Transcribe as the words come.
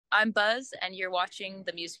I'm Buzz, and you're watching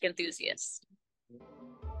The Music Enthusiast.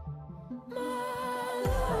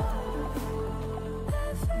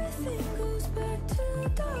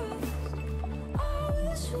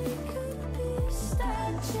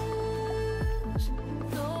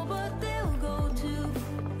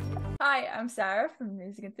 Hi, I'm Sarah from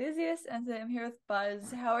Music Enthusiast, and today I'm here with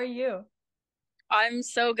Buzz. How are you? I'm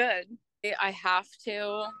so good. I have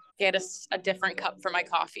to get a different cup for my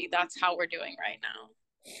coffee. That's how we're doing right now.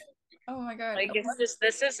 Oh my God. Like it's just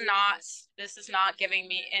this is not giving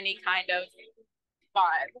me any kind of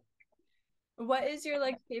vibe. What is your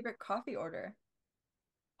favorite coffee order?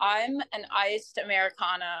 I'm an iced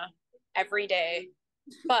Americana every day,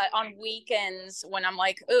 but on weekends when I'm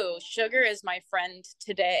like, "Ooh, sugar is my friend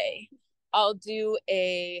today," I'll do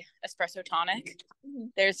a espresso tonic.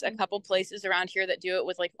 Mhm. There's a couple places around here that do it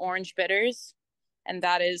with like orange bitters, and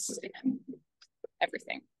that is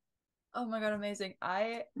everything. Oh my God, amazing.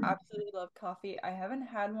 I absolutely love coffee. I haven't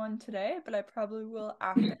had one today, but I probably will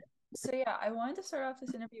after. So yeah, I wanted to start off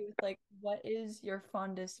this interview with what is your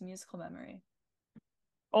fondest musical memory?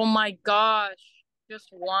 Oh my gosh, just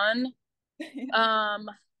one. Um,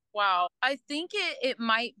 wow. I think it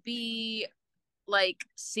might be like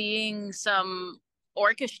seeing some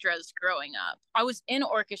orchestras growing up. I was in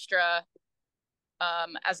orchestra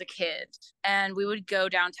as a kid, and we would go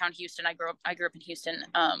downtown Houston. I grew up in Houston.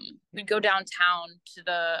 We'd go downtown to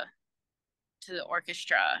the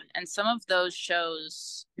orchestra, and some of those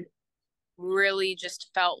shows really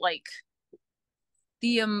just felt like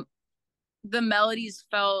the um the melodies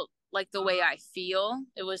felt like the way I feel.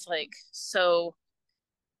 It was like so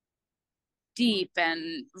deep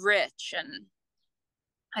and rich, and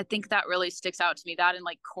I think that really sticks out to me. That and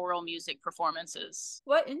like choral music performances.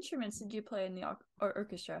 What instruments did you play in the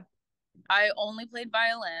orchestra? I only played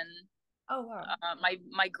violin. Oh wow.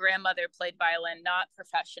 My grandmother played violin, not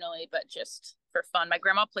professionally, but just for fun. My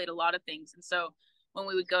grandma played a lot of things, and so when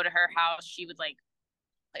we would go to her house, she would like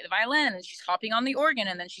play the violin, and then she's hopping on the organ,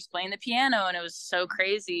 and then she's playing the piano, and it was so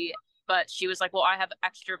crazy. But she was like, "Well, I have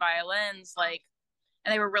extra violins, like,"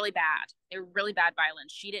 and they were really bad. They were really bad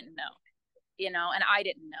violins. She didn't know, and I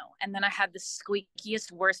didn't know. And then I had the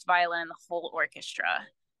squeakiest, worst violin in the whole orchestra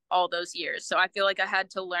all those years. So I feel like I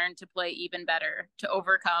had to learn to play even better to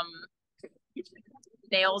overcome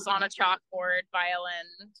nails on a chalkboard violin,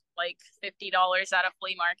 like $50 at a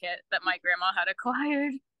flea market that my grandma had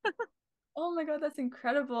acquired. Oh my God, that's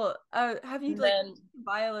incredible. Have you And then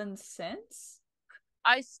violin since?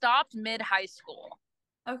 I stopped mid high school.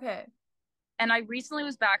 Okay. And I recently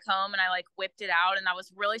was back home and I like whipped it out and I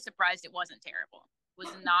was really surprised it wasn't terrible. It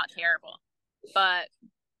was not terrible. But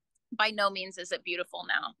by no means is it beautiful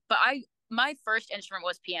now. But I my first instrument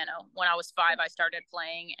was piano. When I was 5, I started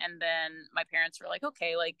playing, and then my parents were like,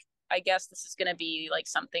 "Okay, like I guess this is going to be like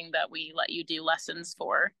something that we let you do lessons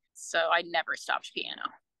for." So I never stopped piano.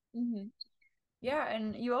 hmm Yeah,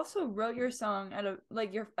 and you also wrote your song at a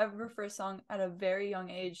your ever first song at a very young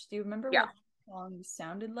age. Do you remember Yeah. what the song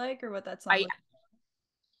sounded like or what that song I was?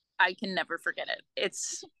 I can never forget it.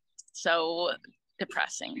 It's so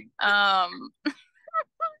depressing.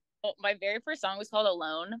 Well, my very first song was called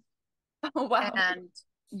Alone. Oh wow. And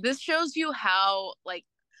this shows you how, like,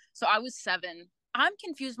 so I was 7. I'm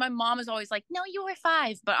confused. My mom is always like, no, you were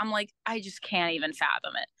 5. But I'm like, I just can't even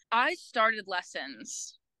fathom it. I started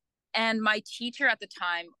lessons, and my teacher at the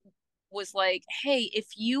time was like, hey, if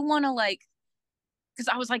you want to, like, because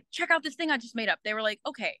I was like, check out this thing I just made up. They were like,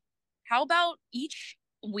 okay, how about each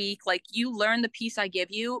week, like, you learn the piece I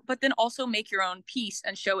give you, but then also make your own piece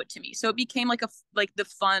and show it to me. So it became like the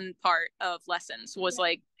fun part of lessons was Yeah.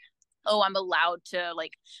 like, oh, I'm allowed to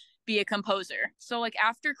like be a composer. So like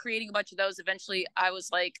after creating a bunch of those, eventually I was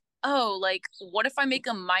like, oh, like what if I make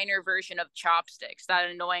a minor version of chopsticks? That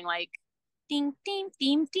annoying like ding ding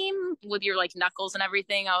ding ding with your like knuckles and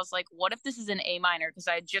everything. I was like, what if this is an A minor? Because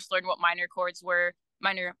I had just learned what minor chords were.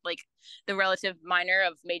 Minor, like the relative minor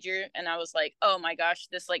of major, and I was like, oh my gosh,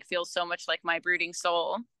 this like feels so much like my brooding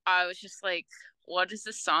soul. I was just like, what does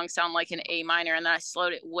this song sound like in A minor? And then I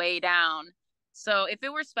slowed it way down, so if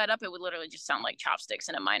it were sped up, it would literally just sound like chopsticks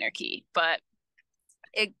in a minor key. But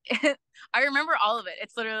I remember all of it.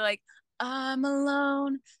 It's literally like, I'm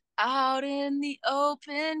alone out in the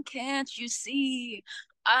open. Can't you see?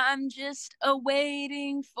 I'm just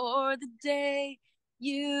awaiting for the day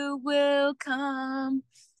you will come.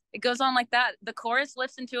 It goes on like that. The chorus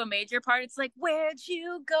lifts into a major part. It's like, where'd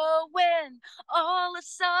you go when all of a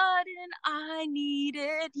sudden I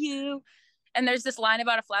needed you? And there's this line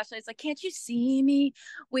about a flashlight. It's like, can't you see me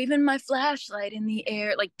waving my flashlight in the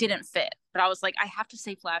air? Like, didn't fit. But I was like, I have to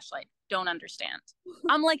say flashlight. don't understand.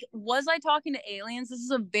 I'm like, was I talking to aliens? This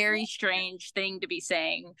is a very strange thing to be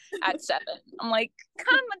saying at 7. I'm like,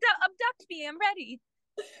 come abduct me. I'm ready.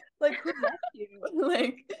 Like, who left you?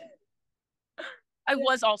 Like, I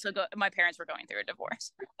was also my parents were going through a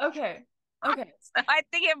divorce. okay. So I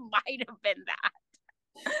think it might have been that.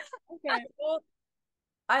 Okay. Well,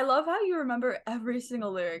 I love how you remember every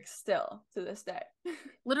single lyric still to this day.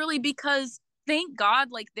 Literally, because thank God,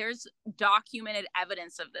 like, there's documented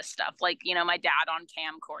evidence of this stuff. Like, my dad on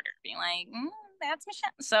camcorder being like, that's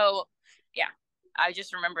Michelle. So, yeah, I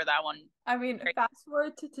just remember that one. I mean, fast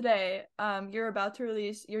forward to today. You're about to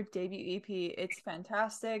release your debut EP. It's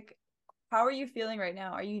fantastic. How are you feeling right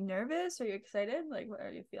now? Are you nervous? Are you excited? Like, what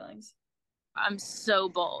are your feelings? I'm so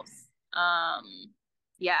both.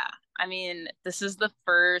 Yeah, I mean, this is the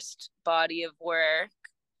first body of work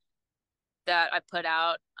that I put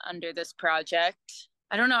out under this project.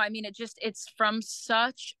 I don't know. I mean, it's from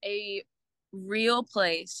such a real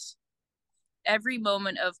place. Every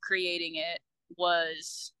moment of creating it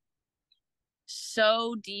was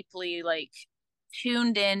so deeply like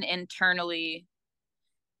tuned in internally,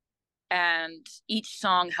 and each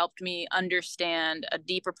song helped me understand a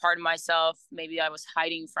deeper part of myself maybe I was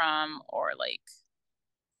hiding from, or like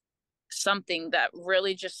something that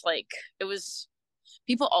really just like, it was,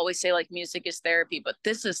 people always say like music is therapy, but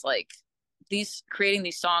this is like, these creating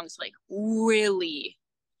these songs like really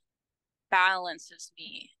balances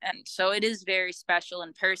me, and so it is very special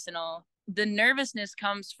and personal. The nervousness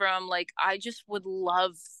comes from like, I just would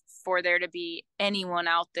love for there to be anyone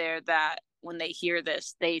out there that when they hear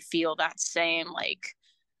this they feel that same like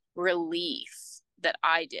relief that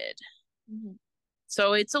I did. Mm-hmm.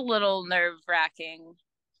 So it's a little nerve-wracking,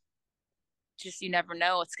 just you never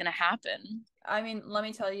know what's gonna happen. I mean, let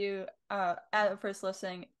me tell you, at first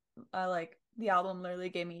listening, like the album literally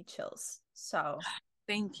gave me chills. So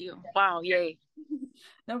Thank you. Wow, yay.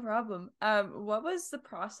 no problem. What was the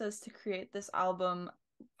process to create this album?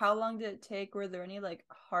 How long did it take? Were there any like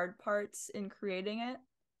hard parts in creating it?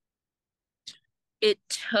 It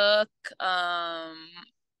took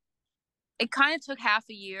it kind of took half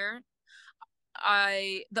a year.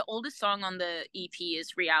 The oldest song on the EP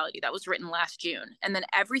is Reality. That was written last June. And then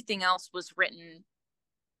everything else was written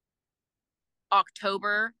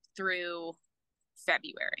October through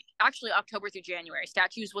February. Actually, October through January.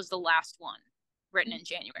 Statues was the last one written in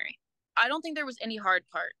January. I don't think there was any hard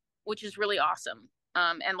part, which is really awesome.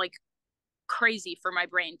 And like crazy for my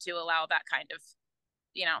brain to allow that kind of,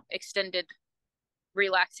 extended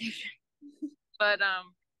relaxation. But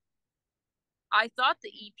I thought the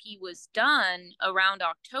EP was done around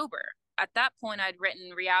October. At that point, I'd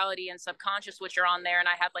written Reality and Subconscious, which are on there, and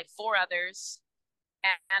I had like 4 others.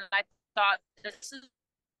 And I thought, this is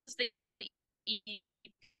the EP,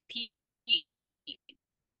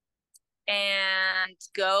 and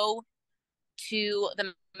go to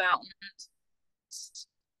the mountains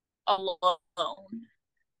alone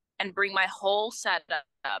and bring my whole setup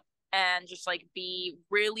and just like be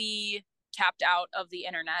really tapped out of the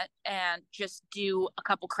internet and just do a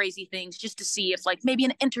couple crazy things just to see if like maybe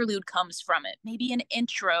an interlude comes from it, maybe an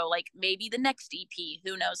intro, like maybe the next EP,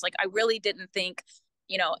 who knows. Like I really didn't think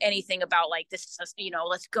anything about like, this is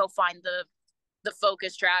let's go find the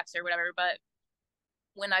focus tracks or whatever. But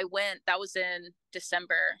when I went, that was in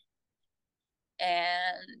December,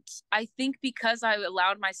 and I think because I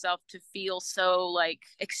allowed myself to feel so like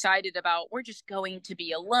excited about, we're just going to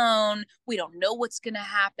be alone, we don't know what's going to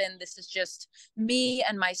happen, this is just me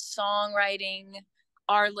and my songwriting,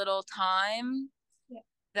 our little time, yeah,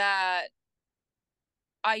 that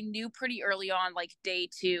I knew pretty early on, like day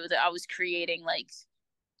 2, that I was creating like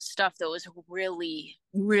stuff that was really,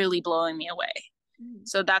 really blowing me away.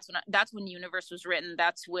 So that's when Universe was written.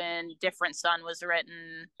 That's when Different Sun was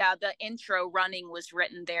written. Yeah, the intro Running was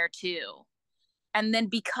written there too. And then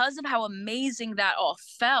because of how amazing that all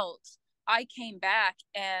felt, I came back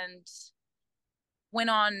and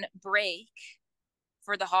went on break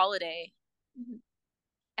for the holiday. Mm-hmm.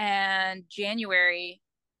 And January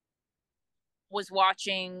was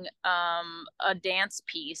watching a dance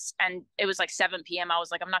piece, and it was like 7 p.m. I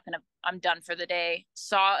was like, I'm done for the day.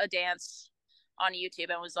 Saw a dance on YouTube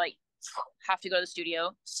and was like, have to go to the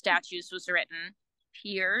studio. Statues was written.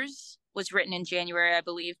 Peers was written in January, I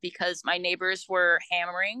believe, because my neighbors were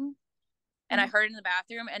hammering and I heard it in the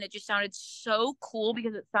bathroom, and it just sounded so cool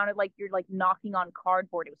because it sounded like you're like knocking on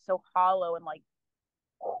cardboard. It was so hollow and like,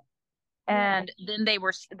 and then they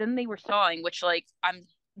were sawing, which like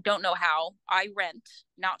don't know how. I rent,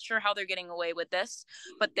 not sure how they're getting away with this,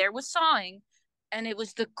 but there was sawing, and it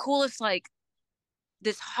was the coolest like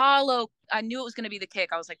this hollow, I knew it was going to be the kick.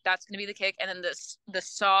 I was like, that's going to be the kick. And then the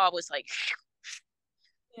saw was like,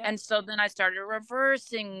 Yeah. and so then I started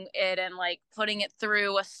reversing it and like putting it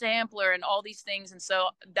through a sampler and all these things. And so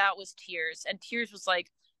that was Tears. And Tears was like,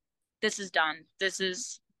 this is done.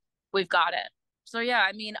 We've got it. So yeah,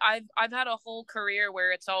 I mean, I've had a whole career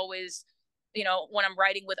where it's always, when I'm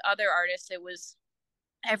writing with other artists, it was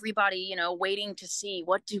everybody, waiting to see,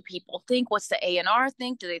 what do people think? What's the A&R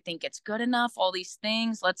think? Do they think it's good enough? All these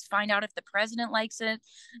things. Let's find out if the president likes it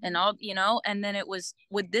and all, and then it was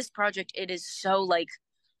with this project, it is so like,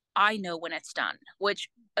 I know when it's done, which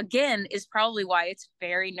again is probably why it's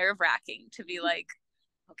very nerve-wracking to be like,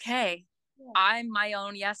 okay, I'm my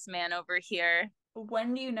own yes man over here.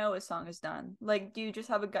 When do you know a song is done? Like, do you just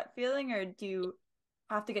have a gut feeling, or do you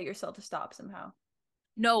have to get yourself to stop somehow?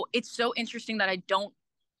 No, it's so interesting that I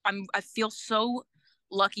feel so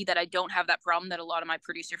lucky that I don't have that problem that a lot of my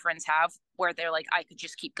producer friends have, where they're like, I could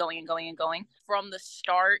just keep going and going and going. From the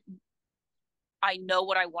start, I know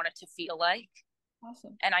what I want it to feel like.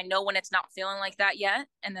 Awesome. And I know when it's not feeling like that yet,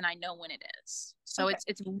 and then I know when it is. So Okay.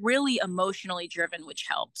 it's really emotionally driven, which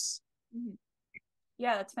helps. Mm-hmm.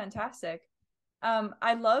 Yeah, that's fantastic.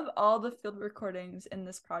 I love all the field recordings in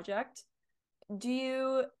this project. Do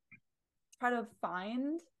you try to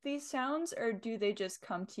find these sounds, or do they just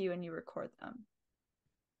come to you and you record them?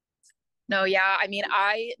 No, yeah. I mean,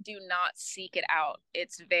 I do not seek it out.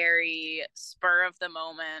 It's very spur of the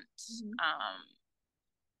moment. Mm-hmm.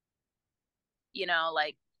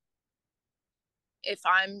 Like if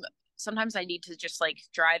sometimes I need to just like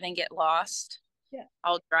drive and get lost. Yeah.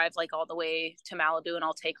 I'll drive like all the way to Malibu and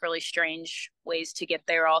I'll take really strange ways to get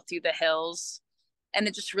there all through the hills. And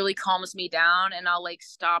it just really calms me down. And I'll like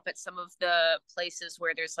stop at some of the places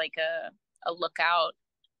where there's like a lookout.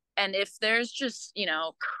 And if there's just,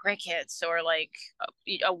 crickets or like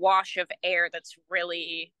a wash of air that's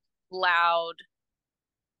really loud,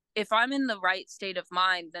 if I'm in the right state of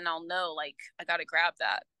mind, then I'll know like I got to grab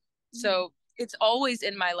that. Mm-hmm. So it's always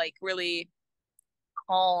in my like really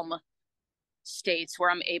calm states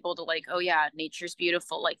where I'm able to like, oh yeah, nature's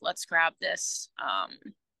beautiful. Like, let's grab this.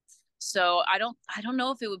 So I don't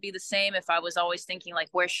know if it would be the same if I was always thinking like,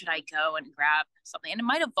 where should I go and grab something? And it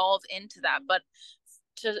might evolve into that, but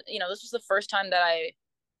this was the first time that I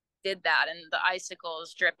did that, and the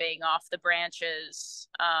icicles dripping off the branches.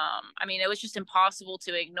 I mean, it was just impossible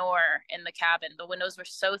to ignore in the cabin. The windows were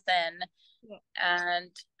so thin, Yeah.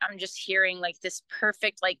 and I'm just hearing like this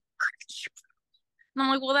perfect like, and I'm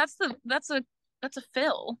like, well, that's a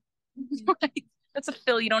fill. Mm-hmm. That's a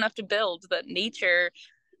fill you don't have to build, that nature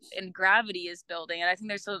and gravity is building. And I think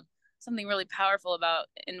there's something really powerful about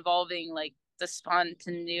involving like the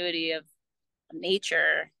spontaneity of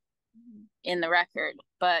nature in the record.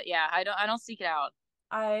 But yeah, I don't seek it out.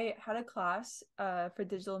 I had a class for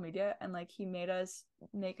digital media, and like he made us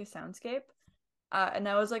make a soundscape. And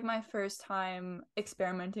that was like my first time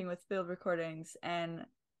experimenting with field recordings, and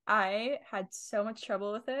I had so much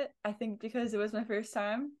trouble with it. I think because it was my first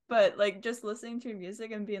time, but like just listening to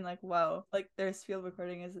music and being like, wow, like there's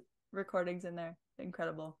recordings in there.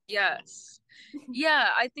 Incredible. Yes. Yeah,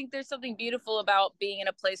 I think there's something beautiful about being in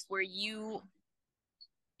a place where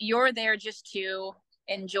you're there just to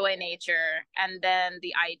enjoy nature, and then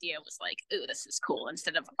the idea was like, ooh, this is cool,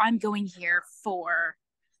 instead of I'm going here for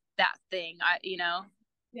that thing.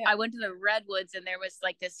 Yeah. I went to the redwoods and there was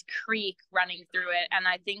like this creek running through it, and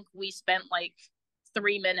I think we spent like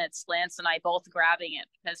 3 minutes, Lance and I both grabbing it,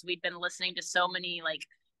 because we'd been listening to so many like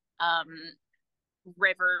um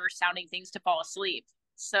river sounding things to fall asleep.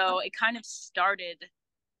 So it kind of started,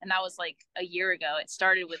 and that was like a year ago. It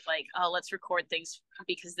started with like, oh, let's record things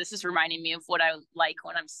because this is reminding me of what I like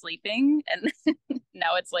when I'm sleeping. And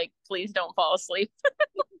now it's like, please don't fall asleep.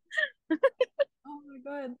 Oh my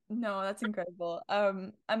God. No, that's incredible.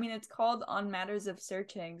 I mean, it's called On Matters of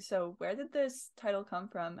Searching. So where did this title come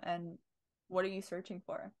from, and what are you searching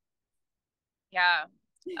for? Yeah.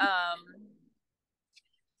 Um,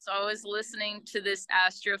 so I was listening to this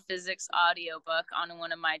astrophysics audiobook on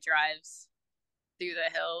one of my drives through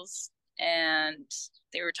the hills, and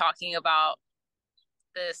they were talking about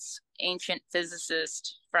this ancient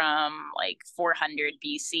physicist from like 400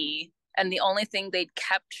 BC, and the only thing they'd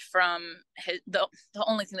kept from the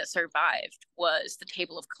only thing that survived was the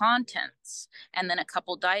table of contents, and then a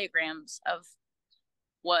couple diagrams of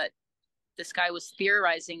what this guy was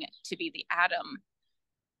theorizing to be the atom,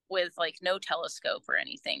 with like no telescope or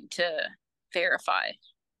anything to verify,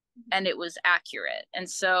 and it was accurate. And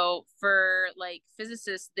so for like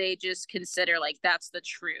physicists, they just consider like that's the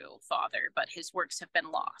true father, but his works have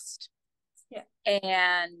been lost. Yeah.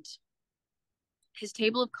 And his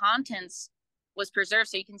table of contents was preserved,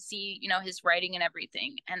 so you can see, you know, his writing and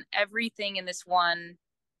everything. And everything in this one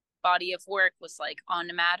body of work was like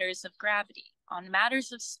on matters of gravity, on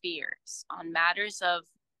matters of spheres, on matters of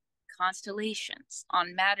constellations,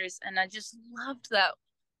 on matters. And I just loved that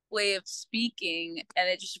way of speaking, and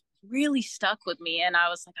it just really stuck with me. And I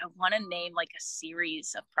was like, I want to name like a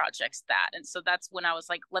series of projects that. And so that's when I was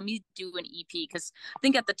like, let me do an EP, because I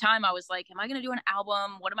think at the time I was like, am I going to do an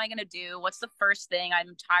album? What am I going to do? What's the first thing?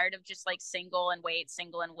 I'm tired of just like single and wait,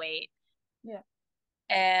 single and wait. Yeah.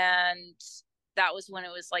 And that was when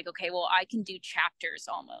it was like, okay, well, I can do chapters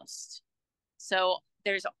almost. So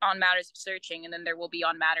there's on matters of searching, and then there will be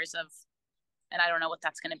on matters of, and I don't know what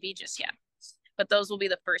that's going to be just yet, but those will be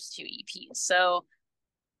the first two EPs. So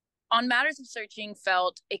on matters of searching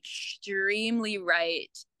felt extremely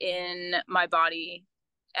right in my body.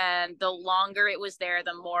 And the longer it was there,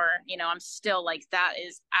 the more, you know, I'm still like, that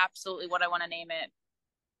is absolutely what I want to name it.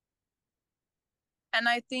 And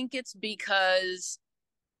I think it's because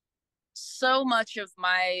so much of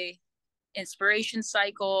my inspiration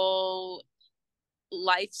cycle,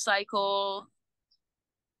 life cycle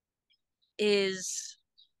is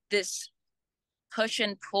this push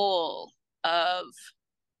and pull of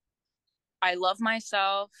I love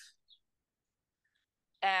myself,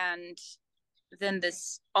 and then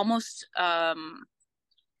this almost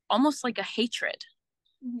like a hatred.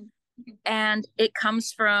 Mm-hmm. And it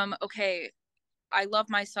comes from, okay, I love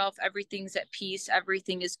myself, everything's at peace,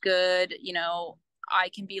 everything is good, you know, I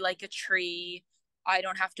can be like a tree, I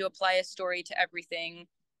don't have to apply a story to everything.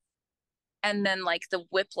 And then like the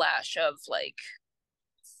whiplash of like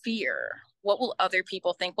fear, what will other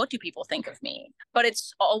people think, what do people think of me? But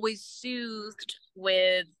it's always soothed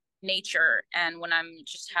with nature. And when I'm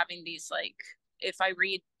just having these like, if I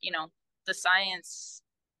read, you know, the science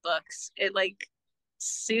books, it like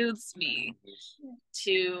soothes me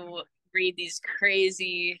to read these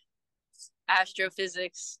crazy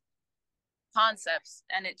astrophysics concepts.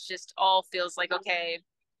 And it just all feels like, okay,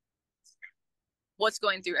 what's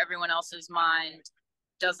going through everyone else's mind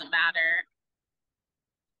doesn't matter.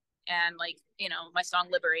 And like, you know, my song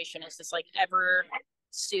Liberation is this like ever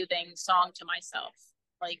soothing song to myself.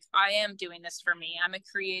 Like, I am doing this for me, I'm a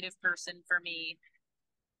creative person. For me,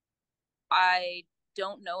 I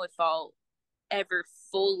don't know if I'll ever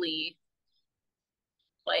fully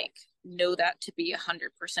like know that to be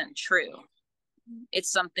 100% true.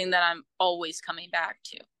 It's something that I'm always coming back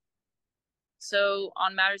to. So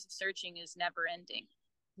on matters of searching is never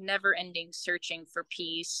ending searching for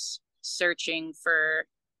peace, searching for,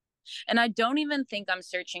 and I don't even think I'm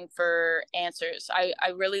searching for answers. I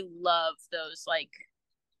really love those like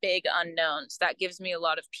big unknowns. That gives me a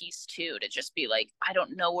lot of peace too, to just be like, I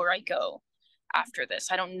don't know where I go after this.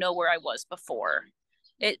 I don't know where I was before.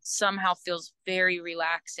 It somehow feels very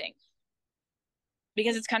relaxing,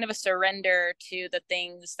 because it's kind of a surrender to the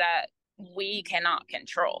things that we cannot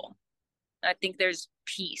control. And I think there's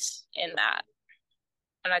peace in that.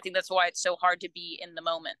 And I think that's why it's so hard to be in the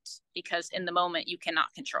moment, because in the moment you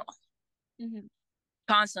cannot control. Mm-hmm.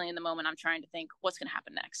 Constantly in the moment, I'm trying to think what's going to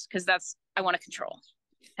happen next, because that's, I want to control.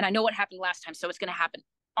 And I know what happened last time, so it's going to happen.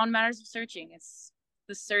 On matters of searching, it's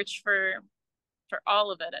the search for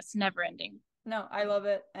all of it. It's never ending. No, I love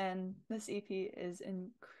it, and this EP is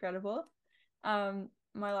incredible. My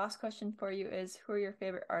last question for you is, who are your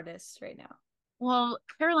favorite artists right now? Well,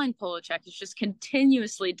 Caroline Polachek is just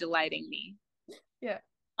continuously delighting me. Yeah.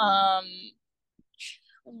 Um,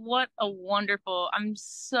 what a wonderful, I'm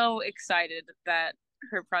so excited that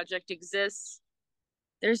her project exists.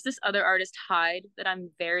 There's this other artist, Hyde, that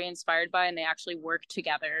I'm very inspired by, and they actually work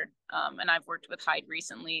together. And I've worked with Hyde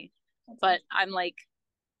recently, but I'm like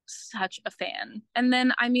such a fan. And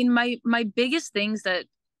then I mean, my biggest things that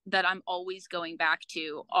I'm always going back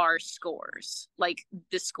to are scores, like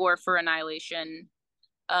the score for Annihilation,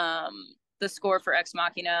 the score for Ex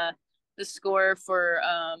Machina, the score for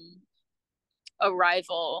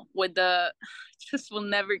Arrival, with the, just will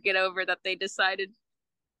never get over that they decided,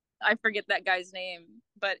 I forget that guy's name,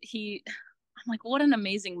 but I'm like, what an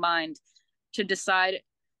amazing mind to decide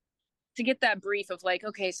to get that brief of like,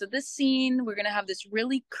 okay, so this scene, we're going to have this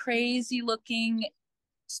really crazy looking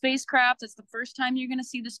spacecraft. It's the first time you're going to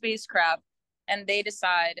see the spacecraft. And they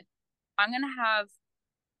decide, I'm going to have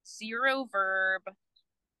zero verb,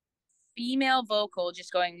 female vocal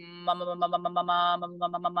just going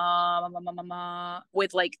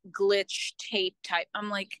with like glitch tape type. I'm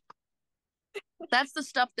like, that's the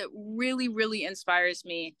stuff that really, really inspires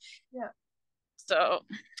me. Yeah. So,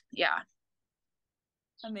 yeah.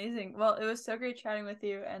 Amazing. Well, it was so great chatting with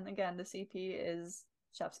you. And again, this EP is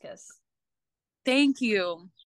Chef's Kiss. Thank you.